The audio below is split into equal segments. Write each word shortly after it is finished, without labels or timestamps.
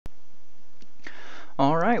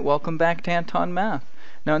Alright, welcome back to Anton Math.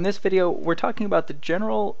 Now in this video we're talking about the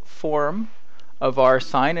general form of our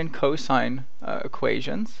sine and cosine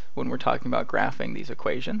equations when we're talking about graphing these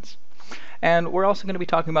equations. And we're also going to be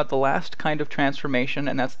talking about the last kind of transformation,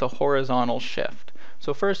 and that's the horizontal shift.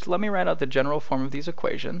 So first let me write out the general form of these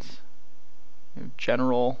equations.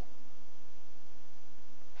 General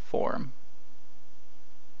form.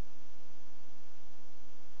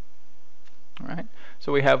 Alright,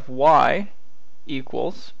 so we have y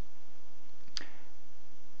equals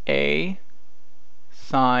a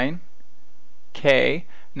sine k.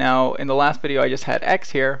 Now in the last video I just had x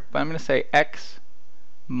here, but I'm going to say x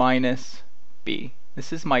minus b.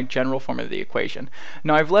 This is my general form of the equation.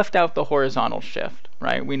 Now I've left out the horizontal shift,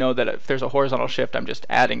 right? We know that if there's a horizontal shift, I'm just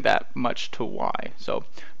adding that much to y. So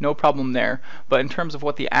no problem there. But in terms of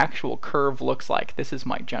what the actual curve looks like, this is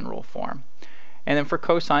my general form. And then for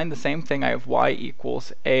cosine, the same thing. I have y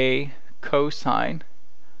equals a cosine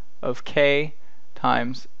of k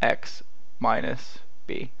times x minus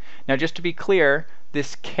b. Now just to be clear,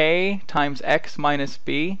 this k times x minus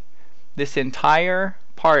b, this entire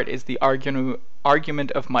part is the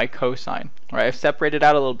argument of my cosine. Alright, I've separated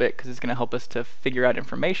out a little bit because it's going to help us to figure out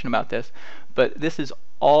information about this, but this is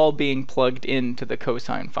all being plugged into the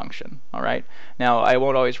cosine function. Alright, now I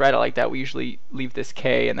won't always write it like that. We usually leave this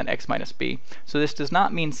k and then x minus b. So this does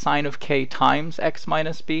not mean sine of k times x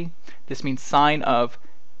minus b. This means sine of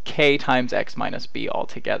k times x minus b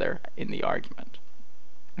altogether in the argument.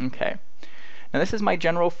 Okay, now this is my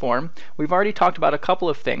general form. We've already talked about a couple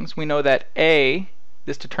of things. We know that a,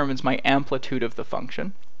 this determines my amplitude of the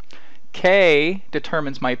function. K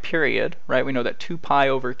determines my period, right? We know that 2 pi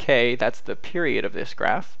over k, that's the period of this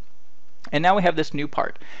graph. And now we have this new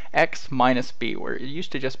part, x minus b, where it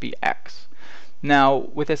used to just be x. Now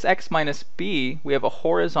with this x minus b, we have a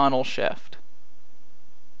horizontal shift.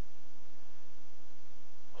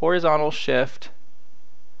 Horizontal shift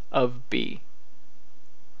of b.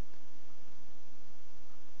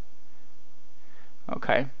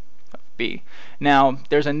 Okay. B. Now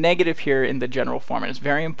there's a negative here in the general form, and it's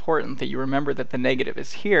very important that you remember that the negative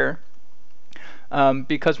is here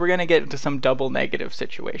because we're going to get into some double negative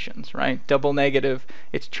situations, right? Double negative,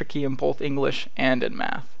 it's tricky in both English and in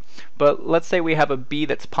math. But let's say we have a b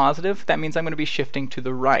that's positive. That means I'm going to be shifting to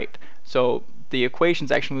the right. So the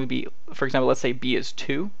equations actually would be, for example, let's say b is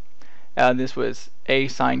 2. This was a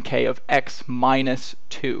sine k of x minus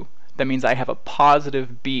 2. That means I have a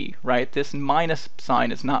positive b, right? This minus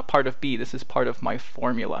sign is not part of b, this is part of my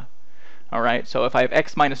formula. Alright, so if I have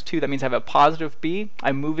x minus 2, that means I have a positive b.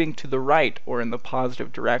 I'm moving to the right or in the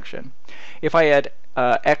positive direction. If I had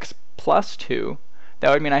x plus 2, that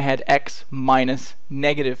would mean I had x minus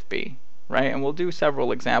negative b, right? And we'll do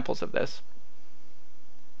several examples of this.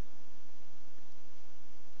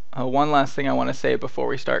 One last thing I want to say before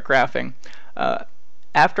we start graphing.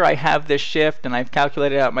 After I have this shift and I've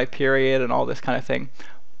calculated out my period and all this kind of thing,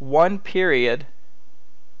 one period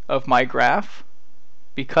of my graph,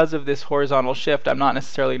 because of this horizontal shift, I'm not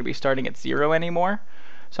necessarily going to be starting at 0 anymore.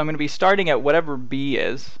 So I'm going to be starting at whatever b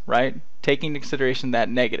is, right? Taking into consideration that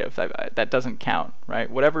negative, that doesn't count,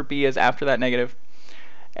 right? Whatever b is after that negative,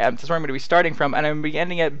 that's where I'm going to be starting from, and I'm going to be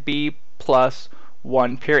ending at b plus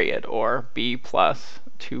 1 period, or b plus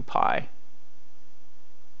 2 pi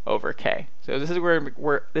over k. So this is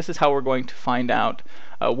this is how we're going to find out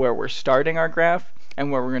where we're starting our graph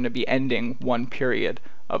and where we're going to be ending one period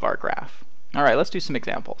of our graph. All right, let's do some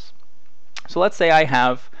examples. So let's say I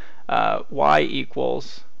have y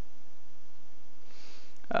equals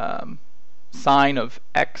sine of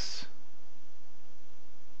x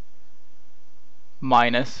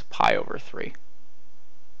minus pi over 3.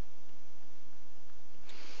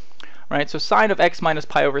 Right, so sine of x minus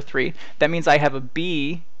pi over 3, that means I have a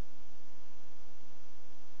b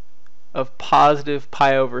of positive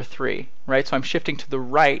pi over 3, right? So I'm shifting to the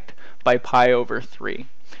right by pi over 3.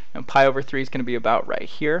 And pi over 3 is going to be about right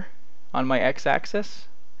here on my x-axis.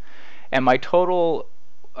 And my total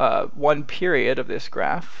one period of this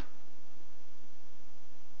graph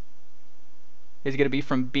is going to be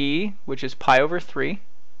from b, which is pi over 3,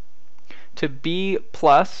 to b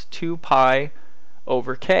plus 2 pi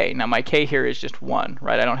over k. Now my k here is just 1,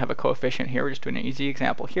 right? I don't have a coefficient here. We're just doing an easy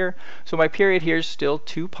example here. So my period here is still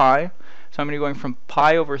 2 pi. So I'm going to be going from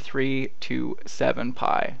pi over 3 to 7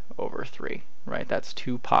 pi over 3, right? That's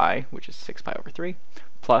 2 pi, which is 6 pi over 3,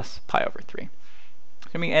 plus pi over 3. It's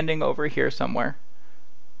going to be ending over here somewhere.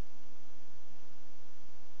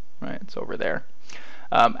 Right, it's over there.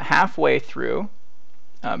 Halfway through,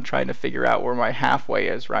 I'm trying to figure out where my halfway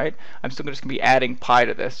is, right? I'm still just going to be adding pi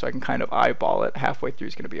to this, so I can kind of eyeball it. Halfway through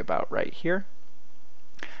is going to be about right here.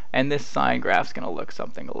 And this sine graph is going to look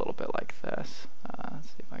something a little bit like this. Let's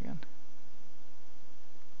see if I can.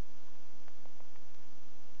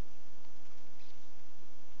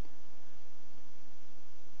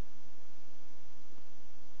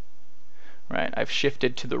 Right, I've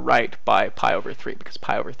shifted to the right by pi over 3 because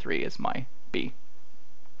pi over 3 is my b.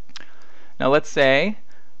 Now let's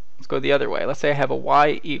go the other way. Let's say I have a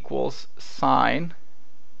y equals sine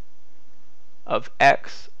of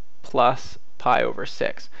x plus pi over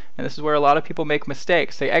 6. And this is where a lot of people make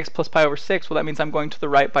mistakes. Say x plus pi over 6, well that means I'm going to the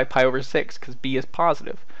right by pi over 6 because b is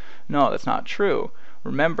positive. No, that's not true.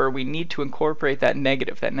 Remember, we need to incorporate that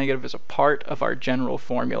negative. That negative is a part of our general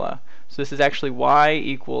formula. So this is actually y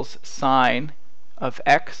equals sine of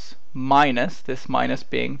x minus, this minus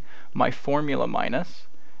being my formula minus,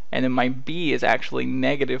 and then my b is actually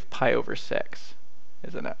negative pi over 6,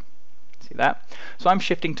 isn't it? See that? So I'm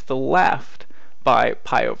shifting to the left by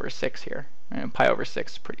pi over 6 here. And pi over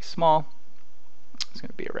 6 is pretty small. It's going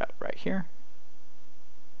to be around right here.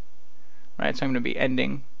 Right, so I'm going to be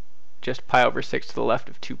ending just pi over 6 to the left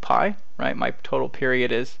of 2 pi. Right, my total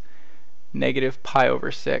period is negative pi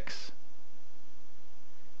over 6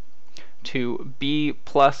 to b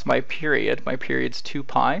plus my period. My period's 2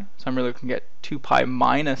 pi, so I'm really looking at 2 pi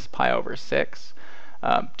minus pi over 6.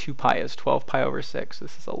 2 pi is 12 pi over 6.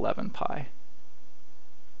 This is 11 pi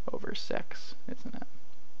over 6, isn't it?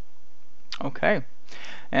 Okay,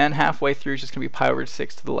 and halfway through is just going to be pi over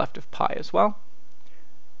 6 to the left of pi as well.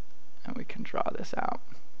 And we can draw this out.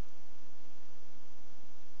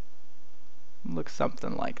 It looks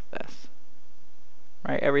something like this.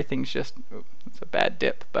 Right, everything's just, it's a bad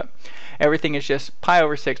dip, but everything is just pi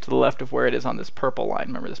over 6 to the left of where it is on this purple line.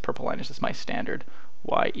 Remember, this purple line is just my standard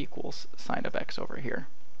y equals sine of x over here.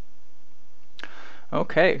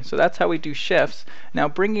 Okay, so that's how we do shifts. Now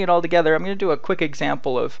bringing it all together, I'm going to do a quick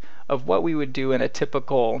example of what we would do in a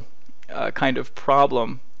typical kind of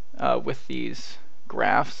problem with these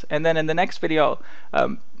graphs. And then in the next video,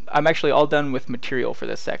 I'm actually all done with material for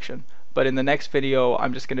this section. But in the next video,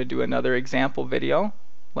 I'm just going to do another example video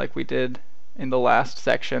like we did in the last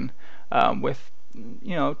section with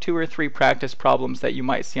 2 or 3 practice problems that you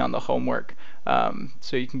might see on the homework,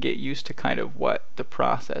 so you can get used to kind of what the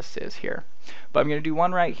process is here. But I'm going to do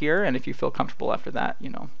one right here, and if you feel comfortable after that,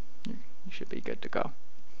 you should be good to go.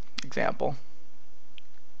 Example.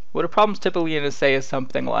 What a problem's typically going to say is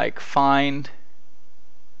something like find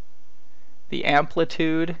the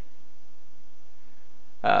amplitude,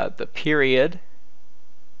 the period,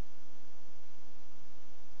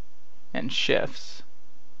 and shifts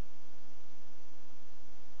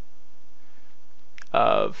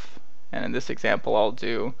of, and in this example I'll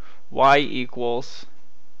do y equals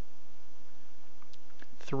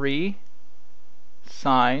 3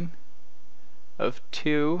 sine of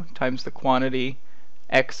 2 times the quantity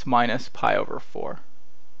x minus pi over 4.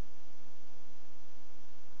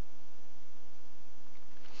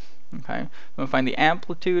 Okay, I'm going to find the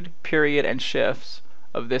amplitude, period, and shifts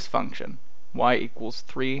of this function, y equals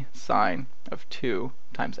 3 sine of 2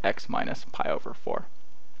 times x minus pi over 4.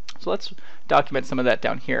 So let's document some of that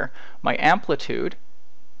down here. My amplitude,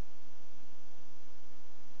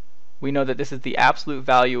 we know that this is the absolute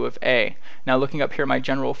value of a. Now looking up here, my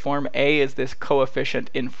general form, a is this coefficient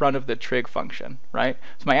in front of the trig function, right?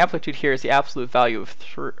 So my amplitude here is the absolute value of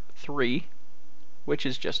 3, which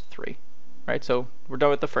is just 3. Right, so we're done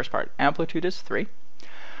with the first part. Amplitude is 3.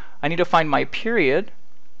 I need to find my period.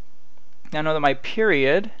 Now I know that my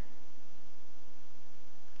period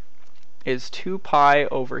is 2 pi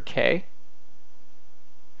over k.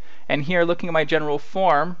 And here, looking at my general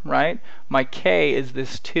form, right, my k is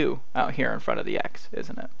this 2 out here in front of the x,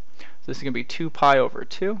 isn't it? So this is going to be 2 pi over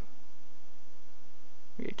 2.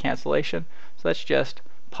 We get cancellation. So that's just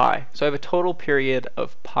pi. So I have a total period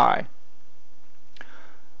of pi.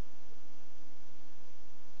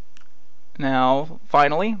 Now,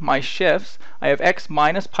 finally, my shifts, I have x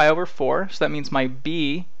minus pi over 4, so that means my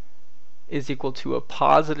b is equal to a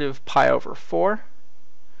positive pi over 4.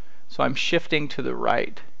 So I'm shifting to the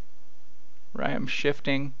right. Right, I'm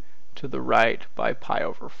shifting to the right by pi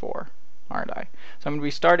over 4, aren't I? So I'm going to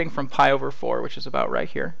be starting from pi over 4, which is about right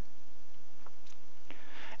here.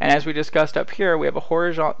 And as we discussed up here, we have a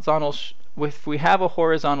horizontal if we have a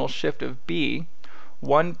horizontal shift of b,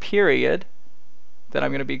 one period that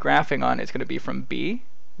I'm going to be graphing on is going to be from b,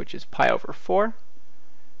 which is pi over 4,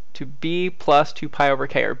 to b plus 2 pi over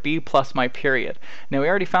k, or b plus my period. Now we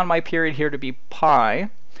already found my period here to be pi.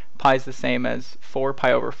 Pi is the same as 4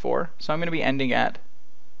 pi over 4, so I'm going to be ending at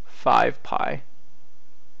 5 pi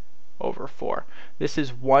over 4. This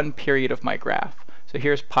is one period of my graph. So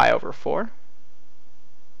here's pi over 4.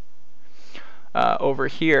 Over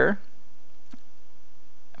here,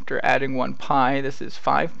 after adding 1 pi, this is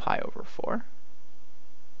 5 pi over 4.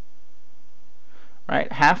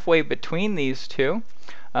 Right, halfway between these two,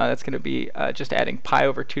 that's going to be just adding pi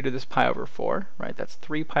over 2 to this pi over 4. Right, that's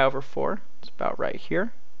 3 pi over 4. It's about right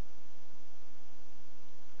here.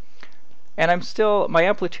 And I'm still, my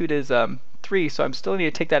amplitude is 3, so I'm still need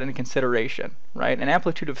to take that into consideration, right? An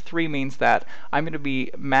amplitude of 3 means that I'm going to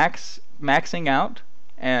be maxing out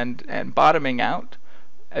and bottoming out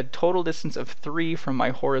a total distance of 3 from my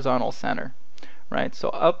horizontal center, right? So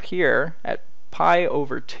up here at pi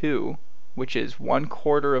over 2, which is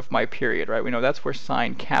 1/4 of my period, right? We know that's where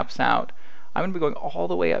sine caps out. I'm going to be going all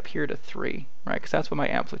the way up here to 3, right? Because that's what my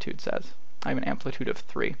amplitude says. I have an amplitude of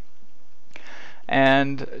 3.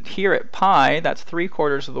 And here at pi, that's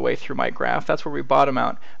 3/4 of the way through my graph. That's where we bottom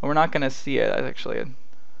out. And we're not going to see it. Actually, I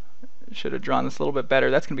should have drawn this a little bit better.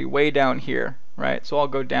 That's going to be way down here, right? So I'll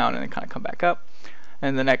go down and then kind of come back up.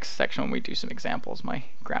 And the next section, when we do some examples, my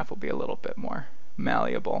graph will be a little bit more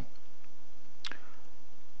malleable.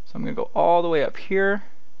 So I'm going to go all the way up here,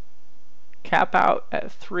 cap out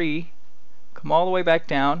at 3, come all the way back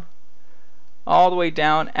down. All the way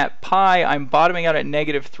down at pi, I'm bottoming out at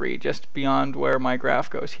 -3, just beyond where my graph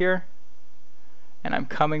goes here. And I'm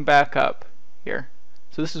coming back up here.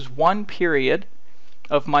 So this is one period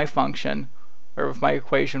of my function, or of my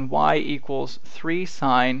equation, y equals 3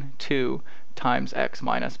 sine 2 times x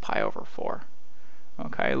minus pi over 4.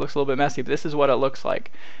 Okay, it looks a little bit messy, but this is what it looks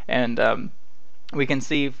like. And we can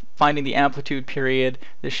see finding the amplitude period,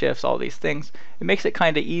 the shifts, all these things. It makes it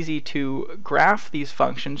kind of easy to graph these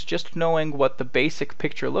functions just knowing what the basic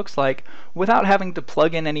picture looks like without having to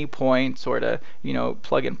plug in any points or to,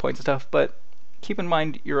 plug in points and stuff. But keep in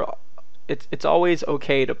mind, it's always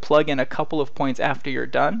okay to plug in a couple of points after you're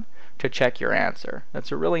done to check your answer.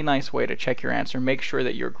 That's a really nice way to check your answer. Make sure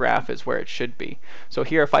that your graph is where it should be. So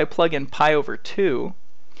here, if I plug in pi over 2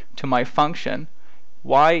 to my function,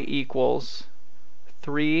 y equals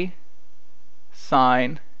 3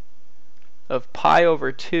 sine of pi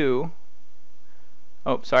over 2,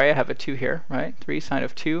 oh sorry, I have a 2 here, right? 3 sine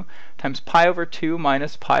of 2 times pi over 2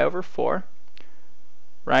 minus pi over 4,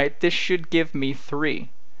 right? This should give me 3.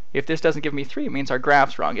 If this doesn't give me 3, it means our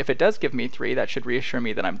graph's wrong. If it does give me 3, that should reassure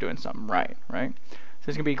me that I'm doing something right, right? So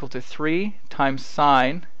it's going to be equal to 3 times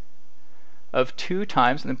sine of 2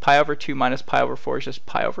 times, and then pi over 2 minus pi over 4 is just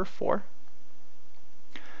pi over 4.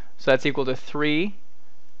 So that's equal to 3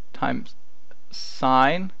 times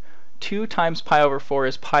sine. 2 times pi over 4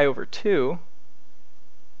 is pi over 2.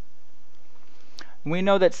 We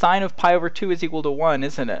know that sine of pi over 2 is equal to 1,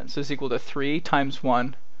 isn't it? So it's equal to 3 times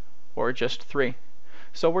 1, or just 3.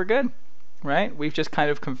 So we're good, right? We've just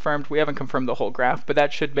kind of confirmed, we haven't confirmed the whole graph, but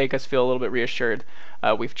that should make us feel a little bit reassured.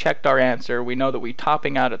 We've checked our answer. We know that we're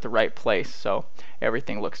topping out at the right place, so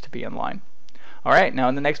everything looks to be in line. Alright, now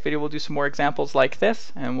in the next video we'll do some more examples like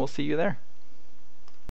this, and we'll see you there.